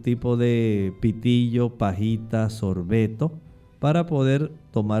algún tipo de pitillo, pajita, sorbeto para poder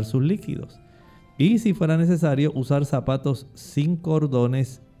tomar sus líquidos. Y si fuera necesario, usar zapatos sin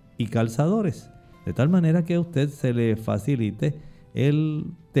cordones y calzadores, de tal manera que a usted se le facilite el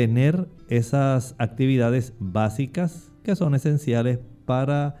tener esas actividades básicas que son esenciales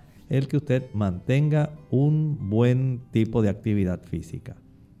para el que usted mantenga un buen tipo de actividad física.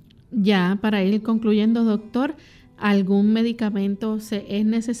 Ya, para ir concluyendo, doctor, ¿algún medicamento es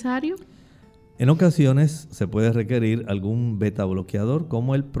necesario? En ocasiones se puede requerir algún beta bloqueador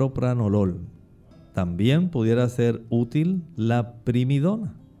como el propranolol. También pudiera ser útil la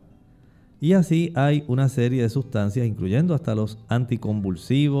primidona. Y así hay una serie de sustancias, incluyendo hasta los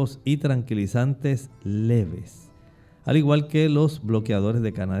anticonvulsivos y tranquilizantes leves, al igual que los bloqueadores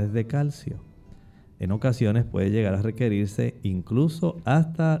de canales de calcio. En ocasiones puede llegar a requerirse incluso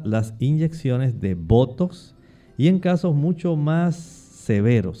hasta las inyecciones de botox, y en casos mucho más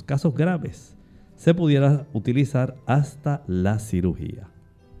severos, casos graves, se pudiera utilizar hasta la cirugía.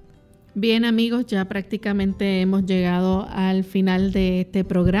 Bien, amigos, ya prácticamente hemos llegado al final de este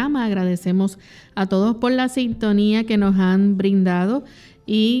programa. Agradecemos a todos por la sintonía que nos han brindado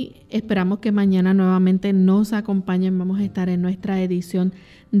y esperamos que mañana nuevamente nos acompañen. Vamos a estar en nuestra edición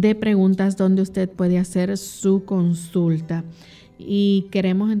de preguntas donde usted puede hacer su consulta. Y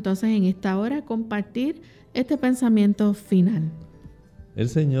queremos entonces en esta hora compartir este pensamiento final. El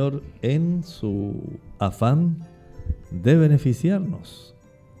Señor, en su afán de beneficiarnos,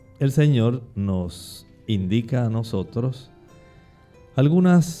 el Señor nos indica a nosotros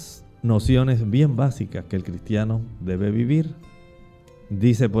algunas nociones bien básicas que el cristiano debe vivir.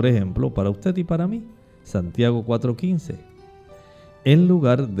 Dice, por ejemplo, para usted y para mí, Santiago 4:15, en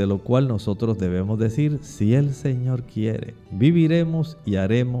lugar de lo cual nosotros debemos decir, si el Señor quiere, viviremos y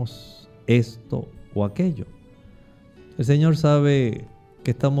haremos esto o aquello. El Señor sabe que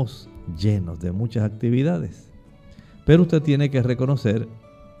estamos llenos de muchas actividades, pero usted tiene que reconocer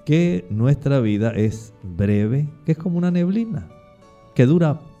que nuestra vida es breve, que es como una neblina, que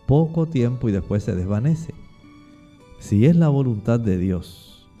dura poco tiempo y después se desvanece. Si es la voluntad de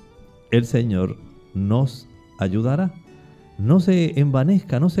Dios, el Señor nos ayudará. No se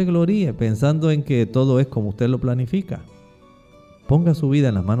envanezca, no se gloríe pensando en que todo es como usted lo planifica. Ponga su vida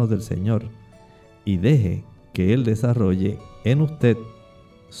en las manos del Señor y deje que Él desarrolle en usted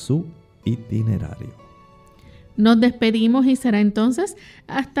su itinerario. Nos despedimos y será entonces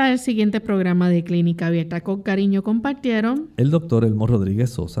hasta el siguiente programa de Clínica Abierta. Con cariño compartieron el doctor Elmo Rodriguez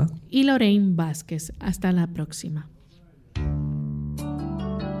Sosa y Lorraine Vázquez. Hasta la próxima.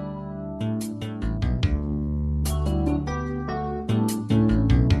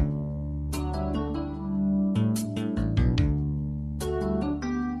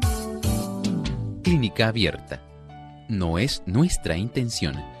 Clínica Abierta. No es nuestra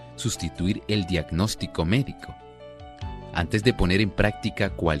intención sustituir el diagnóstico médico. Antes de poner en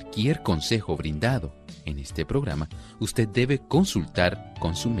práctica cualquier consejo brindado en este programa, usted debe consultar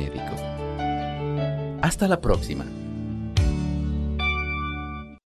con su médico. Hasta la próxima.